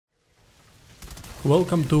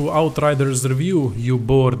Welcome to Outriders review, you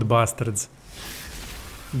bored bastards.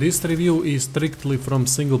 This review is strictly from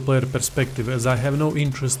single player perspective, as I have no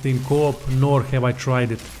interest in co-op nor have I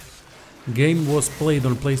tried it. Game was played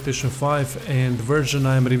on PlayStation 5 and version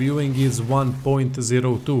I am reviewing is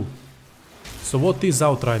 1.02. So what is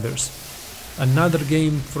Outriders? Another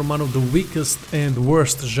game from one of the weakest and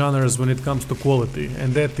worst genres when it comes to quality,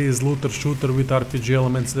 and that is looter shooter with RPG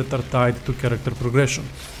elements that are tied to character progression.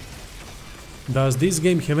 Does this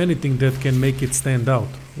game have anything that can make it stand out?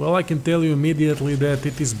 Well, I can tell you immediately that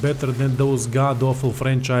it is better than those god-awful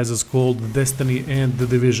franchises called Destiny and The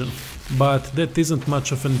Division. But that isn't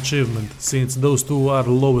much of an achievement, since those two are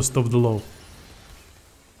lowest of the low.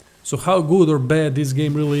 So how good or bad this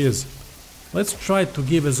game really is? Let's try to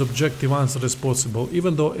give as objective answer as possible,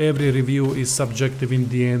 even though every review is subjective in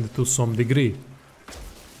the end to some degree.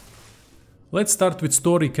 Let's start with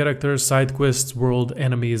story, characters, side quests, world,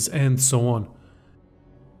 enemies, and so on.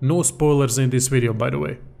 No spoilers in this video, by the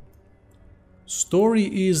way.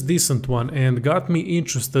 Story is decent one and got me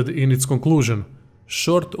interested in its conclusion.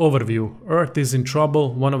 Short overview: Earth is in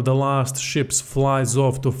trouble, one of the last ships flies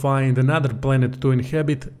off to find another planet to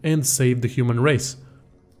inhabit and save the human race.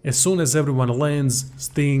 As soon as everyone lands,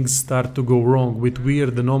 things start to go wrong with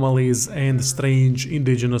weird anomalies and strange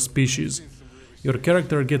indigenous species. Your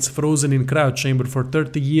character gets frozen in cryo chamber for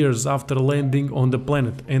 30 years after landing on the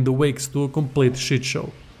planet and awakes to a complete shit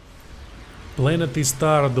show. Planet is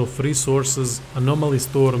starved of resources, anomaly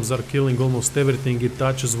storms are killing almost everything it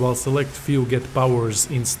touches while select few get powers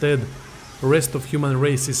instead, the rest of human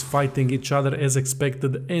race is fighting each other as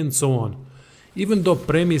expected, and so on. Even though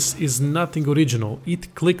premise is nothing original,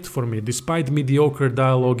 it clicked for me despite mediocre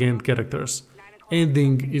dialogue and characters.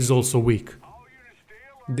 Ending is also weak.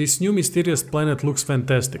 This new mysterious planet looks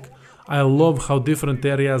fantastic. I love how different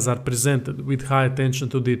areas are presented with high attention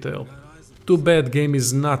to detail. Too bad game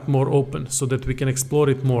is not more open so that we can explore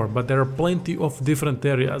it more, but there are plenty of different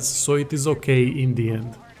areas, so it is okay in the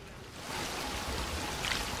end.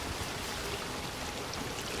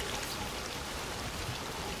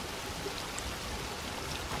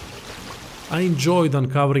 I enjoyed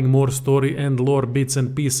uncovering more story and lore bits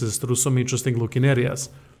and pieces through some interesting looking areas.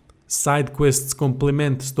 Side quests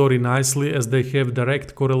complement story nicely as they have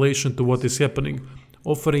direct correlation to what is happening,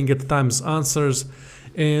 offering at times answers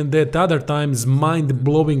and at other times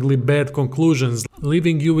mind-blowingly bad conclusions,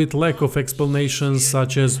 leaving you with lack of explanations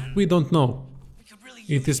such as "we don't know."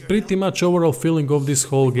 It is pretty much overall feeling of this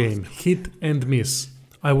whole game, hit and miss.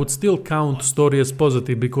 I would still count story as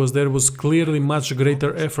positive because there was clearly much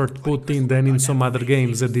greater effort put in than in some other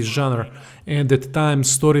games at this genre, and at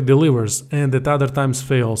times story delivers and at other times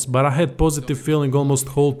fails, but I had positive feeling almost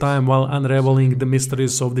whole time while unraveling the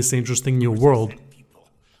mysteries of this interesting new world.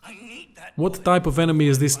 What type of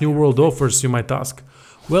enemies this new world offers, you might ask?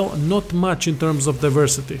 Well, not much in terms of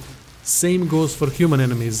diversity. Same goes for human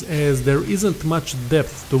enemies, as there isn't much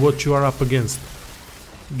depth to what you are up against.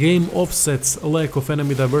 Game offsets a lack of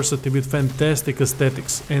enemy diversity with fantastic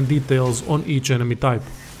aesthetics and details on each enemy type,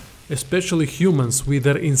 especially humans with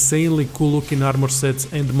their insanely cool looking armor sets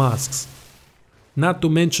and masks. Not to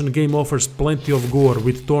mention game offers plenty of gore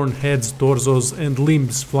with torn heads, torsos and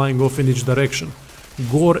limbs flying off in each direction.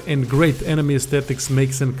 Gore and great enemy aesthetics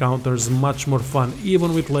makes encounters much more fun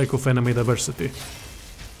even with lack of enemy diversity.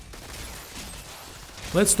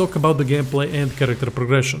 Let's talk about the gameplay and character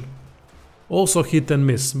progression. Also hit and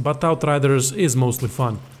miss, but Outriders is mostly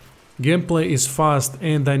fun. Gameplay is fast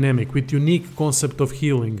and dynamic with unique concept of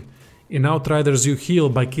healing. In Outriders you heal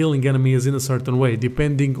by killing enemies in a certain way,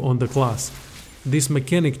 depending on the class. This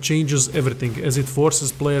mechanic changes everything as it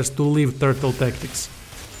forces players to leave turtle tactics.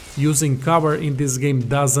 Using cover in this game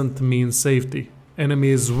doesn't mean safety.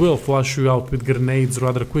 Enemies will flush you out with grenades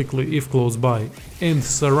rather quickly if close by, and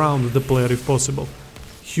surround the player if possible.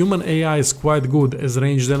 Human AI is quite good as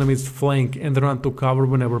ranged enemies flank and run to cover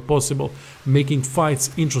whenever possible, making fights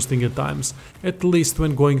interesting at times, at least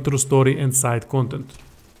when going through story and side content.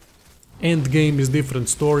 Endgame is different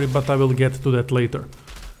story, but I will get to that later.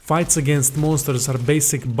 Fights against monsters are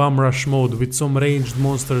basic bum rush mode with some ranged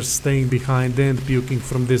monsters staying behind and puking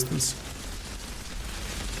from distance.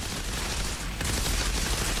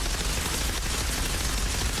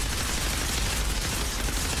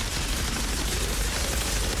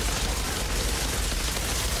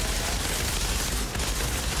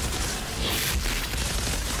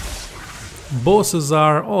 Bosses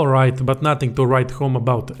are alright, but nothing to write home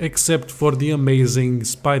about, except for the amazing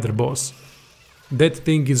spider boss. That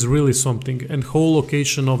thing is really something, and whole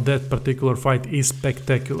location of that particular fight is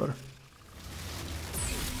spectacular.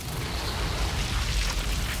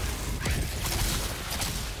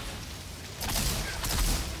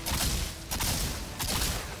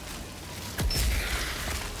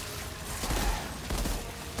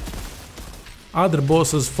 Other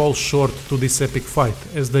bosses fall short to this epic fight,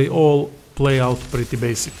 as they all play out pretty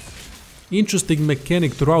basic. Interesting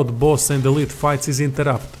mechanic throughout boss and elite fights is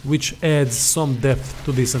interrupt, which adds some depth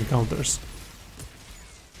to these encounters.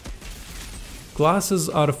 Classes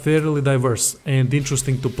are fairly diverse and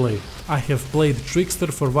interesting to play. I have played Trickster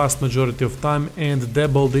for vast majority of time and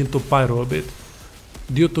dabbled into Pyro a bit.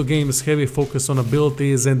 Due to game's heavy focus on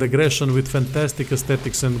abilities and aggression with fantastic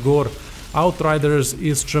aesthetics and gore, Outriders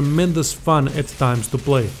is tremendous fun at times to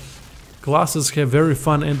play. Classes have very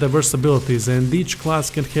fun and diverse abilities, and each class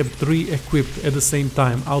can have 3 equipped at the same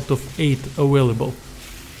time out of 8 available.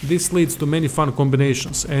 This leads to many fun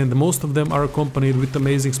combinations, and most of them are accompanied with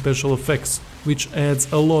amazing special effects, which adds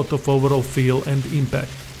a lot of overall feel and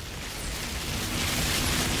impact.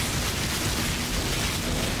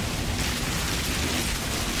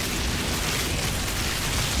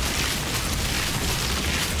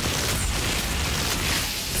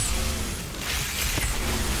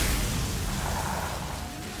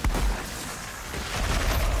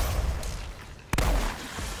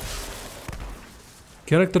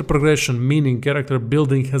 Character progression, meaning character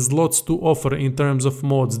building, has lots to offer in terms of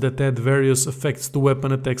mods that add various effects to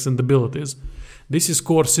weapon attacks and abilities. This is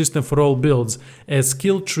core system for all builds, as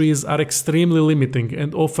skill trees are extremely limiting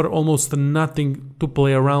and offer almost nothing to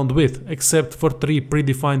play around with, except for 3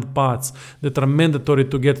 predefined paths that are mandatory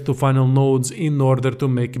to get to final nodes in order to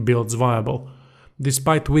make builds viable.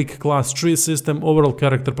 Despite weak class tree system, overall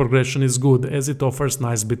character progression is good, as it offers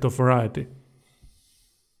nice bit of variety.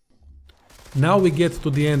 Now we get to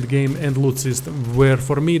the end game and loot system, where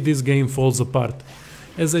for me this game falls apart.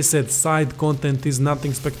 As I said, side content is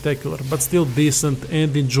nothing spectacular, but still decent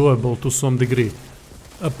and enjoyable to some degree.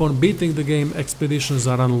 Upon beating the game, expeditions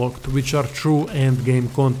are unlocked, which are true end game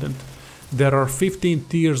content. There are 15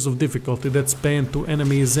 tiers of difficulty that span to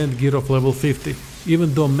enemies and gear of level 50,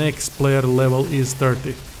 even though max player level is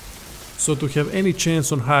 30. So to have any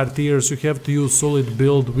chance on higher tiers, you have to use solid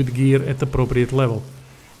build with gear at appropriate level.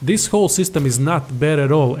 This whole system is not bad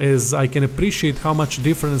at all, as I can appreciate how much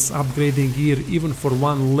difference upgrading gear even for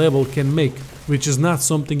one level can make, which is not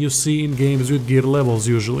something you see in games with gear levels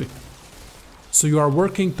usually. So you are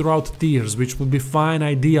working throughout tiers, which would be fine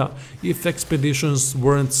idea if expeditions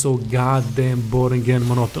weren't so goddamn boring and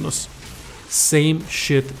monotonous. Same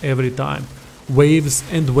shit every time. Waves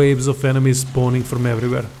and waves of enemies spawning from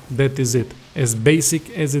everywhere. That is it. As basic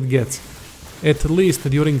as it gets. At least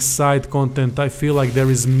during side content I feel like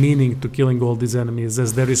there is meaning to killing all these enemies,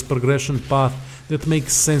 as there is progression path that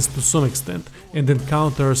makes sense to some extent, and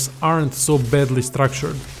encounters aren't so badly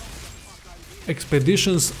structured.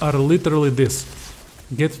 Expeditions are literally this.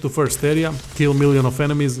 Get to first area, kill million of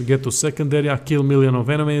enemies, get to second area, kill million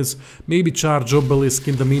of enemies, maybe charge obelisk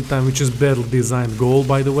in the meantime, which is badly designed goal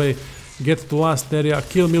by the way, get to last area,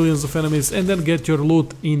 kill millions of enemies, and then get your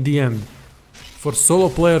loot in the end. For solo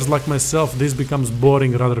players like myself, this becomes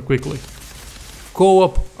boring rather quickly.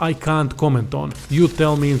 Co-op I can't comment on. You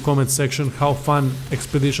tell me in comment section how fun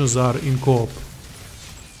expeditions are in co-op.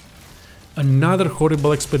 Another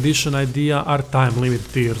horrible expedition idea are time limit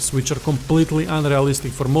tiers, which are completely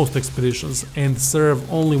unrealistic for most expeditions and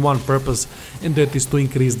serve only one purpose, and that is to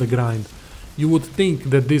increase the grind. You would think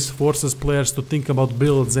that this forces players to think about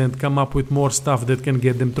builds and come up with more stuff that can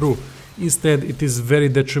get them through. Instead, it is very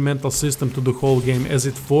detrimental system to the whole game, as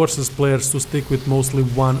it forces players to stick with mostly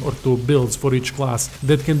 1 or 2 builds for each class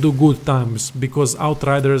that can do good times, because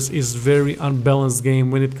Outriders is very unbalanced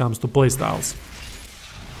game when it comes to playstyles.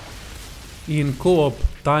 In co-op,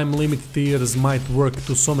 time limit tiers might work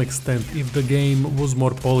to some extent if the game was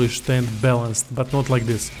more polished and balanced, but not like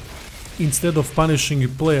this. Instead of punishing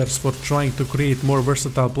players for trying to create more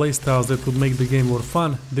versatile playstyles that would make the game more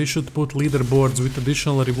fun, they should put leaderboards with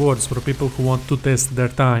additional rewards for people who want to test their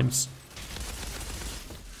times.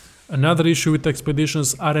 Another issue with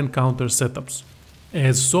expeditions are encounter setups.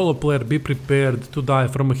 As solo player, be prepared to die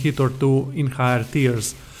from a hit or two in higher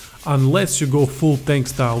tiers, unless you go full tank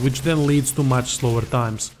style, which then leads to much slower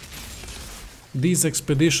times. These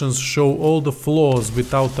expeditions show all the flaws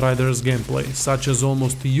with Outriders gameplay, such as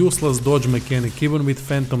almost useless dodge mechanic even with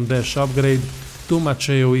Phantom Dash upgrade, too much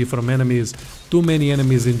AoE from enemies, too many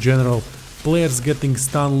enemies in general, players getting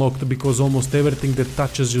stun locked because almost everything that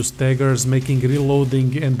touches you staggers, making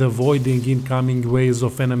reloading and avoiding incoming waves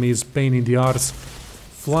of enemies pain in the arse,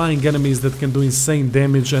 flying enemies that can do insane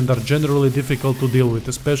damage and are generally difficult to deal with,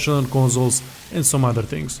 especially on consoles, and some other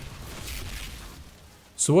things.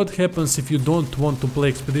 So what happens if you don't want to play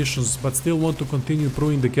expeditions but still want to continue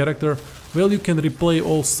improving the character? Well, you can replay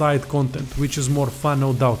all side content, which is more fun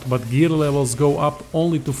no doubt, but gear levels go up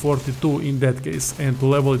only to 42 in that case, and to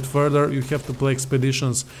level it further you have to play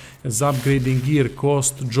expeditions, as upgrading gear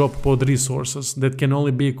costs job pod resources that can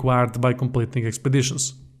only be acquired by completing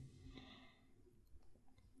expeditions.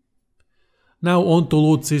 Now on to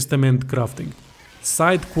loot system and crafting.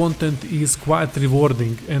 Side content is quite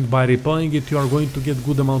rewarding, and by replaying it you are going to get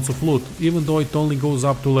good amounts of loot, even though it only goes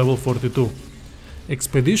up to level 42.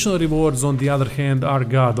 Expedition rewards on the other hand are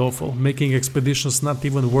god awful, making expeditions not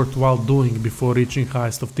even worthwhile doing before reaching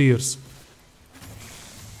highest of tiers.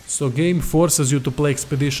 So game forces you to play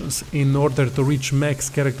expeditions in order to reach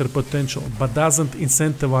max character potential, but doesn't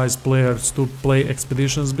incentivize players to play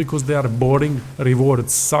expeditions because they are boring,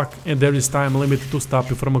 rewards suck, and there is time limit to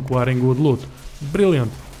stop you from acquiring good loot.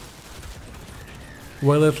 Brilliant.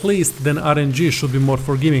 Well, at least then RNG should be more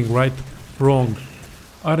forgiving, right? Wrong.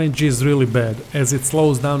 RNG is really bad, as it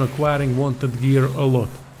slows down acquiring wanted gear a lot.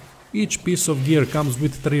 Each piece of gear comes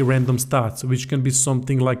with 3 random stats, which can be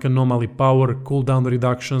something like anomaly power, cooldown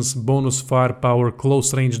reductions, bonus firepower,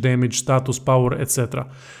 close range damage, status power, etc.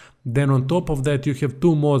 Then on top of that you have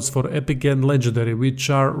 2 mods for epic and legendary, which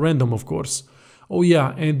are random of course. Oh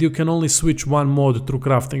yeah, and you can only switch one mod through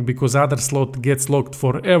crafting, because other slot gets locked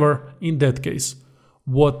forever in that case.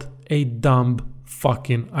 What a dumb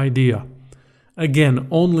fucking idea. Again,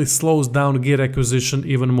 only slows down gear acquisition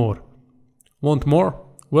even more. Want more?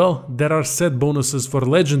 Well, there are set bonuses for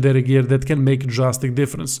legendary gear that can make a drastic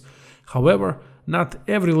difference. However, not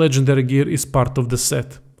every legendary gear is part of the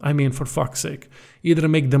set. I mean, for fuck's sake. Either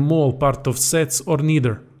make them all part of sets or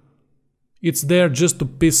neither. It's there just to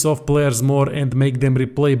piss off players more and make them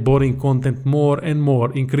replay boring content more and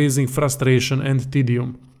more, increasing frustration and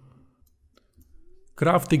tedium.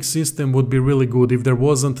 Crafting system would be really good if there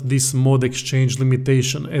wasn't this mod exchange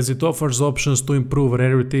limitation, as it offers options to improve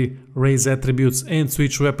rarity, raise attributes and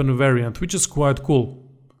switch weapon variant, which is quite cool.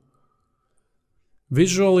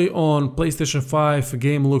 Visually on PlayStation 5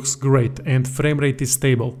 game looks great and frame rate is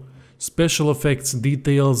stable. Special effects,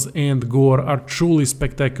 details and gore are truly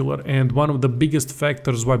spectacular, and one of the biggest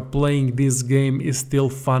factors why playing this game is still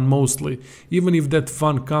fun mostly, even if that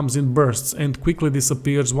fun comes in bursts and quickly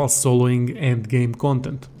disappears while soloing endgame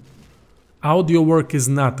content. Audio work is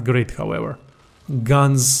not great, however.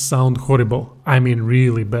 Guns sound horrible, I mean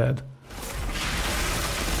really bad.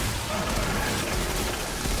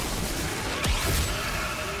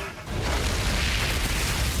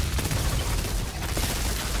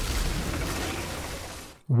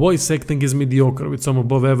 Voice acting is mediocre, with some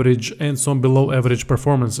above average and some below average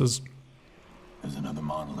performances. There's another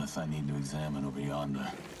monolith I need to examine over yonder,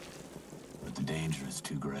 but the danger is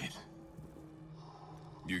too great.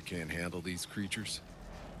 You can't handle these creatures?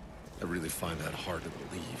 I really find that hard to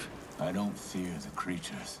believe. I don't fear the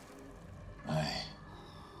creatures.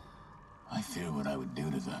 I fear what I would do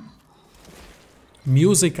to them.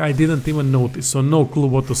 Music I didn't even notice, so no clue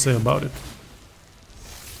what to say about it.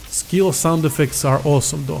 Skill sound effects are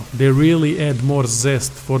awesome though, they really add more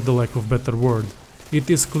zest for the lack of better word. It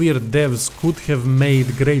is clear devs could have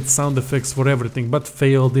made great sound effects for everything, but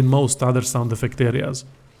failed in most other sound effect areas.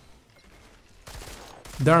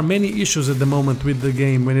 There are many issues at the moment with the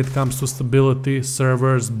game when it comes to stability,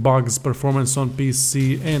 servers, bugs, performance on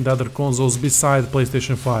PC and other consoles beside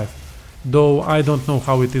PlayStation 5, though I don't know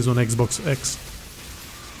how it is on Xbox X.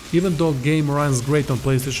 Even though game runs great on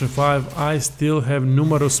PlayStation 5, I still have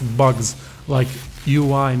numerous bugs like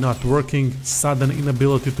UI not working, sudden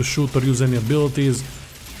inability to shoot or use any abilities,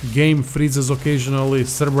 game freezes occasionally,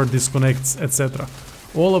 server disconnects, etc.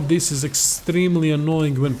 All of this is extremely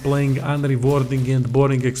annoying when playing unrewarding and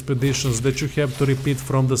boring expeditions that you have to repeat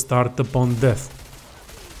from the start upon death.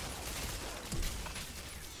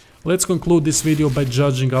 Let's conclude this video by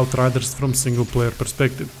judging Outriders from single player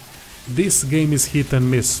perspective. This game is hit and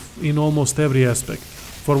miss in almost every aspect.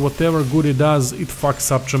 For whatever good it does, it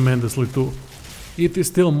fucks up tremendously too. It is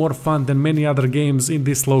still more fun than many other games in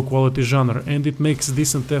this low quality genre, and it makes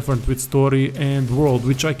decent effort with story and world,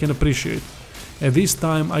 which I can appreciate. At this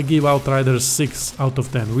time I give Outriders 6 out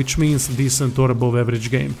of 10, which means decent or above average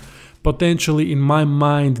game. Potentially in my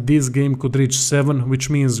mind this game could reach 7, which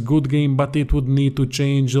means good game, but it would need to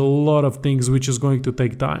change a lot of things, which is going to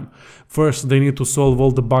take time. First they need to solve all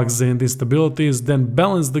the bugs and instabilities, then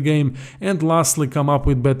balance the game, and lastly come up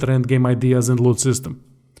with better endgame ideas and loot system.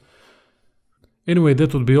 Anyway,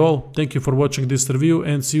 that would be all. Thank you for watching this review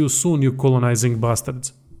and see you soon, you colonizing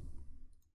bastards.